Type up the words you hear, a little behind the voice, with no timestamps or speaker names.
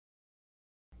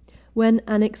When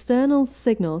an external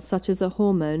signal such as a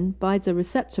hormone binds a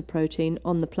receptor protein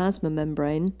on the plasma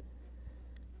membrane,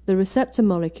 the receptor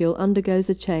molecule undergoes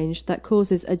a change that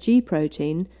causes a G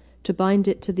protein to bind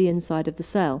it to the inside of the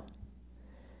cell.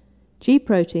 G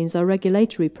proteins are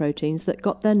regulatory proteins that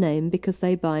got their name because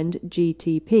they bind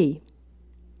GTP.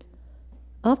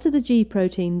 After the G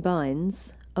protein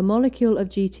binds, a molecule of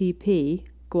GTP,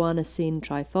 guanosine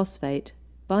triphosphate,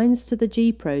 binds to the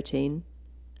G protein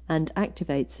and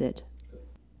activates it.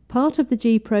 Part of the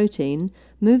G protein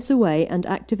moves away and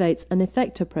activates an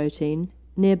effector protein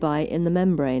nearby in the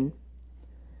membrane.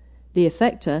 The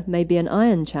effector may be an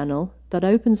ion channel that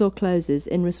opens or closes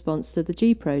in response to the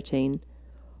G protein,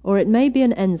 or it may be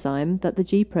an enzyme that the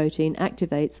G protein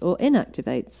activates or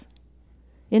inactivates.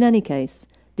 In any case,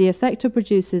 the effector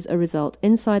produces a result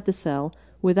inside the cell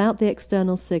without the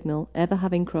external signal ever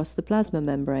having crossed the plasma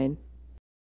membrane.